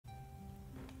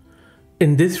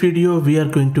In this video, we are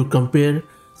going to compare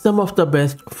some of the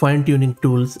best fine-tuning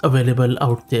tools available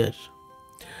out there.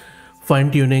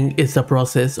 Fine-tuning is the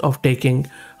process of taking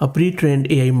a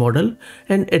pre-trained AI model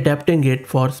and adapting it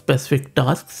for specific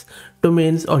tasks,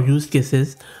 domains, or use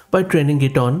cases by training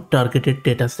it on targeted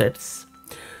datasets.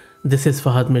 This is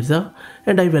Fahad Mirza,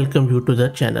 and I welcome you to the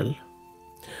channel.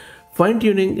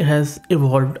 Fine-tuning has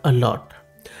evolved a lot.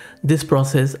 This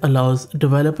process allows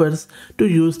developers to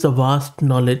use the vast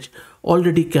knowledge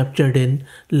already captured in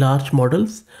large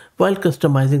models while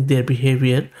customizing their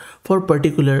behavior for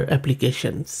particular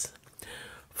applications.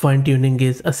 Fine-tuning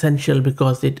is essential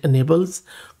because it enables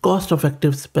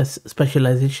cost-effective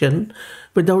specialization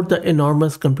without the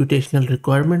enormous computational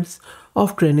requirements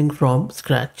of training from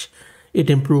scratch. It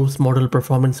improves model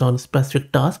performance on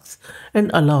specific tasks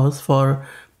and allows for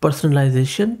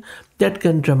personalization that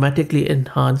can dramatically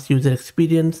enhance user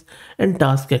experience and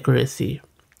task accuracy.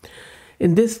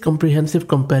 In this comprehensive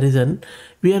comparison,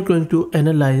 we are going to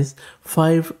analyze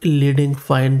 5 leading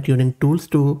fine-tuning tools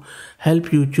to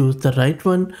help you choose the right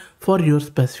one for your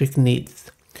specific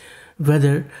needs.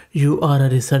 Whether you are a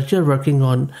researcher working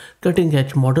on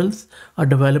cutting-edge models, a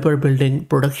developer building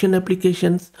production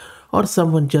applications, or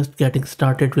someone just getting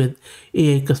started with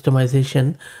AI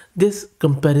customization, this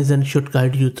comparison should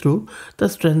guide you through the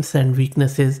strengths and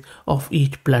weaknesses of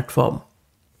each platform.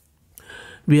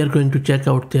 We are going to check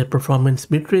out their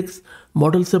performance metrics,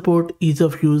 model support, ease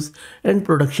of use, and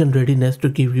production readiness to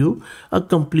give you a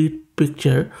complete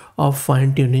picture of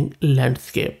fine-tuning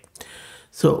landscape.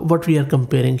 So what we are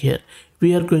comparing here?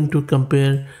 We are going to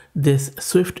compare this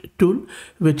Swift tool,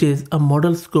 which is a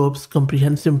model scopes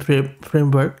comprehensive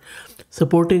framework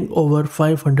supporting over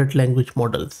 500 language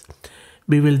models.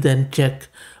 We will then check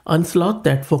Onslaught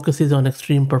that focuses on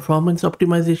extreme performance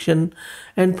optimization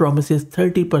and promises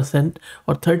 30%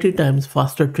 or 30 times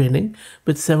faster training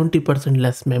with 70%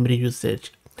 less memory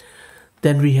usage.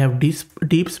 Then we have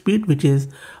DeepSpeed, which is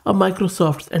a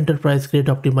Microsoft's enterprise-grade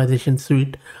optimization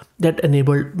suite that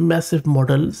enabled massive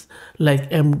models like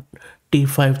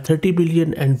MT5 30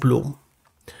 billion and Bloom.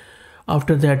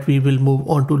 After that, we will move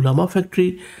on to Llama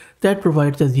Factory that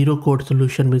provides a zero-code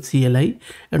solution with CLI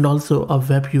and also a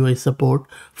web UI support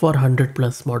for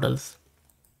 100+ models.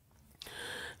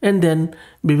 And then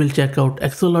we will check out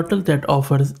Axolotl that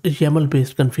offers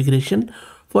YAML-based configuration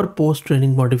for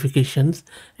post-training modifications,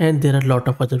 and there are a lot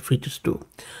of other features too.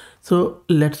 So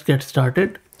let's get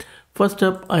started. First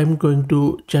up, I'm going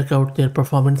to check out their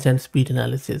performance and speed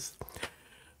analysis.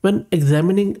 When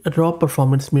examining raw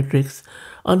performance metrics,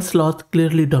 Onslaught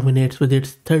clearly dominates with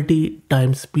its 30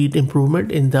 times speed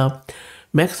improvement in the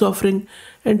Max offering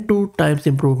and 2 times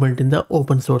improvement in the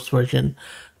open source version,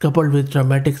 coupled with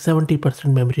dramatic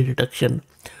 70% memory reduction.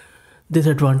 This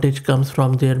advantage comes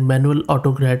from their manual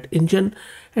autograd engine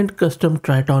and custom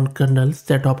Triton kernels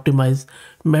that optimize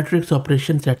matrix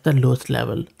operations at the lowest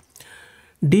level.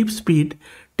 DeepSpeed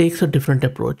takes a different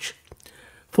approach,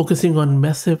 focusing on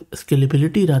massive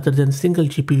scalability rather than single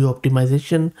GPU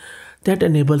optimization that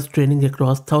enables training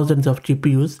across thousands of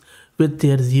GPUs with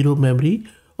their zero memory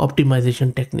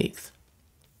optimization techniques.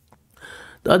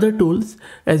 The other tools,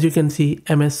 as you can see,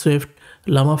 MS Swift,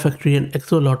 Llama Factory, and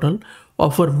Axolotl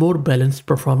offer more balanced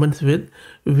performance with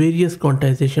various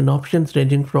quantization options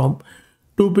ranging from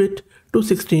 2-bit to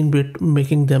 16-bit,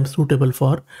 making them suitable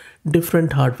for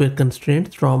different hardware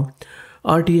constraints from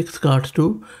RTX cards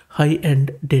to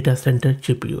high-end data center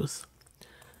GPUs.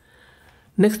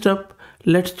 Next up,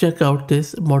 let's check out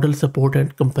this model support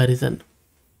and comparison.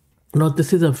 Now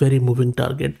this is a very moving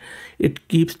target. It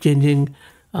keeps changing.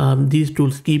 These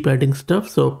tools keep adding stuff,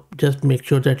 so just make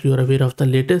sure that you are aware of the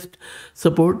latest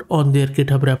support on their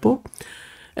GitHub repo.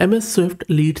 MS Swift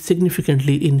leads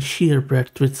significantly in sheer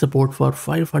breadth with support for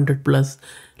 500+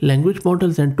 language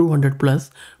models and 200+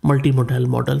 multimodal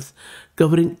models,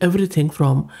 covering everything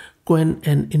from Qwen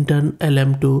and intern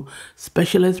LM to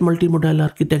specialized multimodal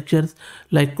architectures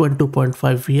like Qwen 2.5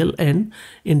 VL and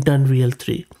intern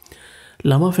VL3.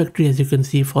 Llama Factory, as you can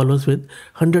see, follows with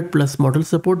 100+ model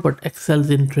support but excels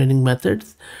in training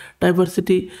methods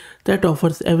diversity that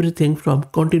offers everything from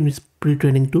continuous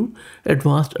pre-training to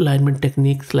advanced alignment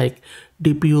techniques like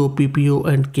DPO, PPO,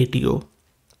 and KTO.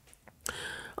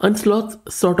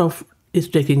 Onslaught sort of is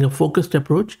taking a focused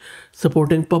approach,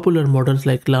 supporting popular models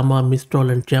like Llama,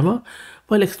 Mistral, and Gemma,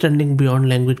 while extending beyond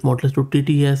language models to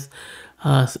TTS,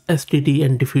 STT,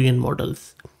 and diffusion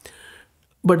models.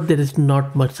 But there is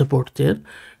not much support there.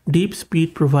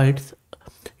 DeepSpeed provides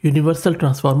universal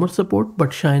transformer support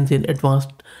but shines in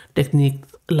advanced techniques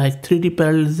like 3D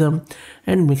parallelism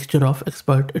and mixture of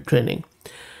expert training.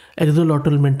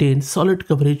 Axolotl maintains solid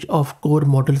coverage of core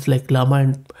models like Llama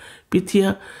and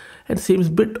Pythia and seems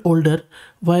a bit older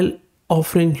while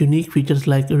offering unique features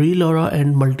like real-aura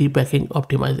and multi-packing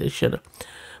optimization.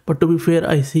 But to be fair,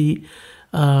 I see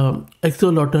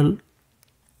Axolotl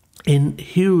in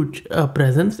huge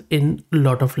presence in a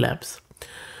lot of labs.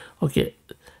 Okay,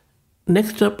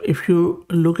 next up, if you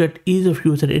look at ease of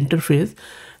use and interface,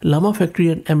 Llama Factory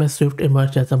and MS Swift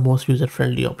emerged as the most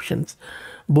user-friendly options,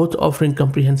 both offering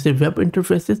comprehensive web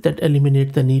interfaces that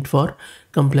eliminate the need for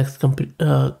complex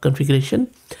configuration.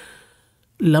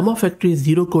 Llama Factory's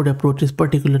zero-code approach is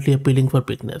particularly appealing for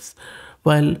beginners,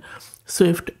 while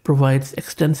Swift provides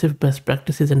extensive best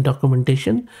practices and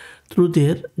documentation through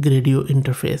their Gradio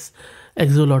interface.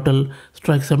 Axolotl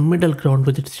strikes a middle ground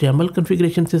with its YAML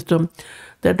configuration system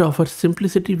that offers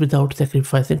simplicity without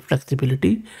sacrificing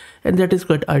flexibility, and that is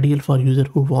quite ideal for users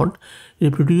who want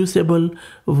reproducible,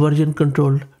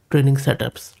 version-controlled training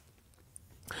setups.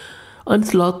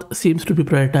 Unsloth seems to be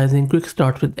prioritizing quick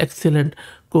start with excellent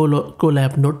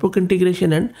Colab notebook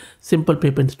integration and simple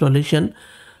paper installation,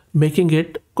 making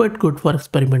it quite good for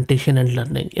experimentation and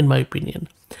learning, in my opinion.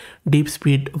 Deep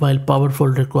Speed, while powerful,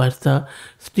 requires the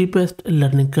steepest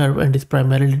learning curve and is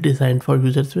primarily designed for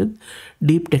users with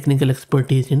deep technical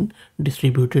expertise in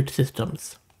distributed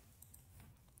systems.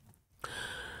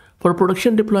 For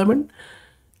production deployment,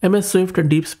 MS Swift and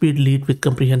Deep Speed lead with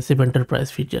comprehensive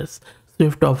enterprise features.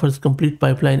 Swift offers complete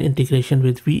pipeline integration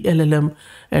with VLLM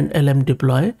and LM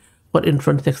Deploy for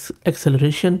inference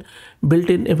acceleration,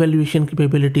 built-in evaluation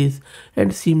capabilities,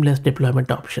 and seamless deployment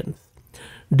options.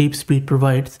 Deep Speed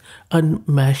provides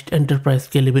unmatched enterprise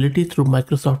scalability through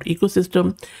Microsoft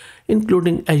ecosystem,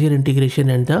 including Azure integration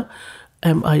and the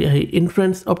MII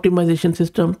inference optimization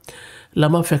system.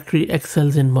 Llama Factory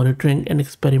excels in monitoring and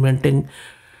experiment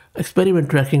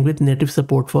tracking with native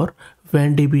support for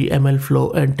WAN-DB,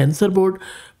 MLflow, and TensorBoard,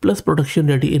 plus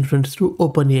production-ready inference through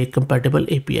OpenAI compatible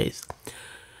APIs.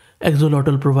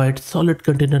 Axolotl provides solid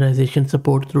containerization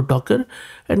support through Docker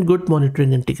and good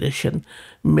monitoring integration,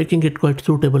 making it quite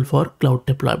suitable for cloud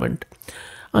deployment.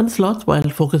 Unsloth, while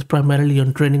focused primarily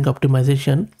on training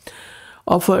optimization,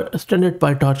 offer standard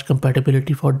PyTorch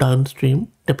compatibility for downstream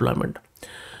deployment.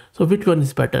 So which one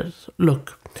is better?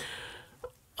 Look,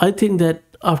 I think that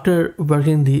after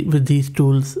working with these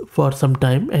tools for some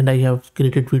time, and I have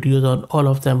created videos on all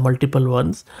of them, multiple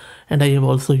ones, and I have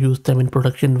also used them in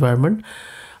production environment,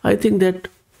 I think that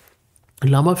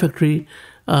Llama Factory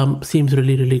seems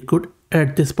really good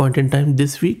at this point in time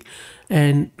this week,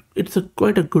 and it's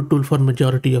quite a good tool for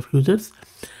majority of users.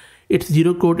 Its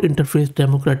zero-code interface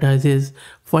democratizes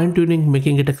fine-tuning,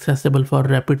 making it accessible for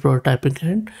rapid prototyping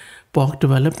and POC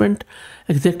development,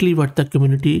 exactly what the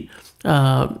community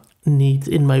needs,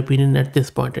 in my opinion, at this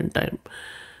point in time.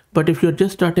 But if you're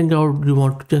just starting out, you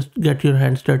want to just get your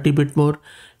hands dirty a bit more,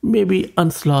 maybe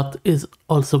Unsloth is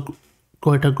also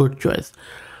quite a good choice.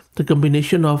 The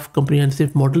combination of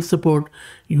comprehensive model support,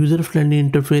 user-friendly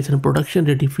interface, and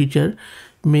production-ready feature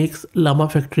makes Llama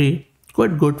Factory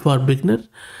quite good for beginners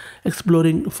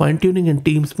exploring fine-tuning and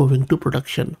teams moving to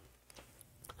production.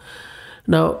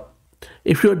 Now,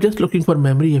 if you're just looking for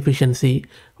memory efficiency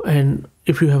and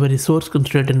if you have a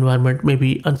resource-constrained environment,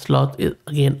 maybe Unsloth is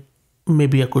again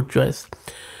maybe a good choice.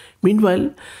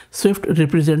 Meanwhile, Swift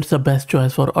represents the best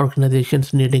choice for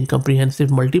organizations needing comprehensive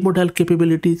multimodal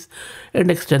capabilities and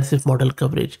extensive model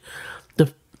coverage.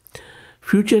 The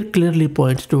future clearly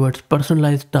points towards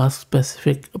personalized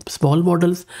task-specific small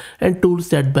models and tools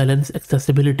that balance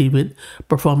accessibility with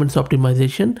performance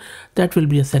optimization that will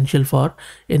be essential for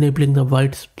enabling the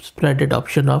widespread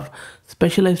adoption of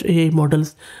specialized AI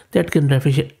models that can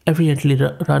efficiently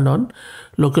run on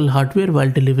local hardware while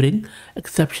delivering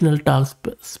exceptional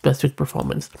task-specific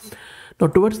performance. Now,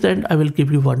 towards the end, I will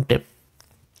give you one tip.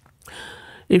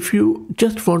 If you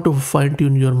just want to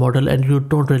fine-tune your model and you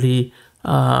don't really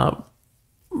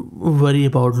worry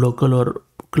about local or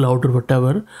cloud or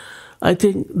whatever, I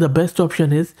think the best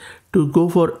option is to go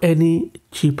for any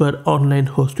cheaper online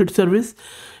hosted service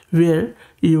where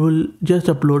you will just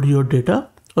upload your data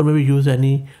or maybe use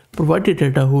any provided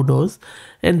data, who knows,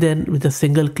 and then with a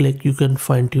single click you can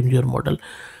fine-tune your model.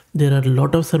 There are a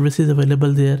lot of services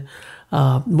available there.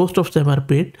 Most of them are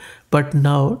paid, but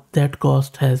now that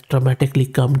cost has dramatically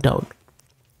come down.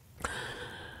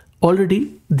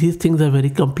 Already these things are very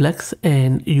complex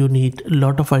and you need a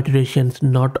lot of iterations,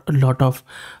 not a lot of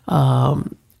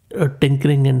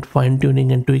tinkering and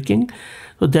fine-tuning and tweaking.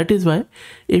 So that is why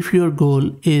if your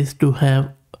goal is to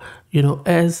have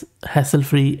as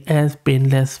hassle-free, as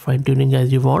painless fine-tuning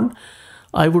as you want,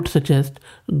 I would suggest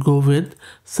go with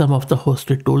some of the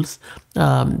hosted tools.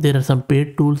 There are some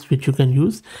paid tools which you can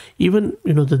use. Even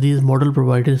these model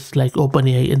providers like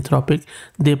OpenAI, Anthropic,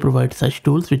 they provide such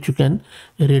tools which you can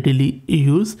readily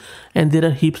use, and there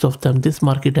are heaps of them. This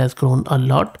market has grown a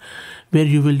lot, where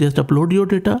you will just upload your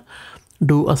data,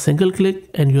 do a single click,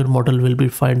 and your model will be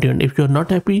fine-tuned. If you're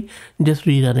not happy, just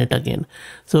rerun it again.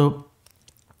 So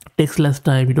takes less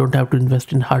time, you don't have to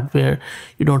invest in hardware,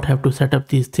 you don't have to set up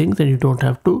these things, and you don't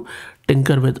have to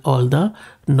tinker with all the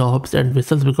knobs and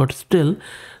whistles, because still,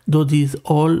 though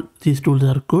all these tools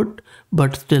are good,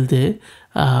 but still they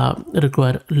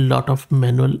require a lot of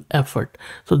manual effort.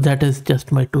 So that is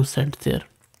just my 2 cents there.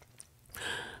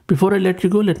 Before I let you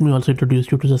go, let me also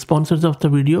introduce you to the sponsors of the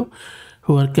video,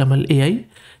 who are Camel AI.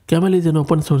 Camel is an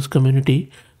open source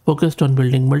community focused on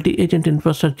building multi-agent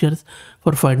infrastructures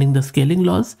for finding the scaling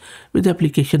laws with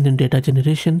applications in data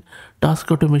generation,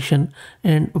 task automation,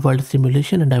 and world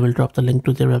simulation. And I will drop the link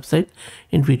to their website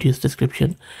in video's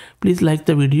description. Please like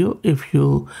the video if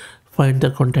you find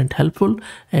the content helpful,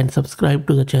 and subscribe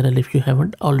to the channel if you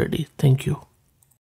haven't already. Thank you.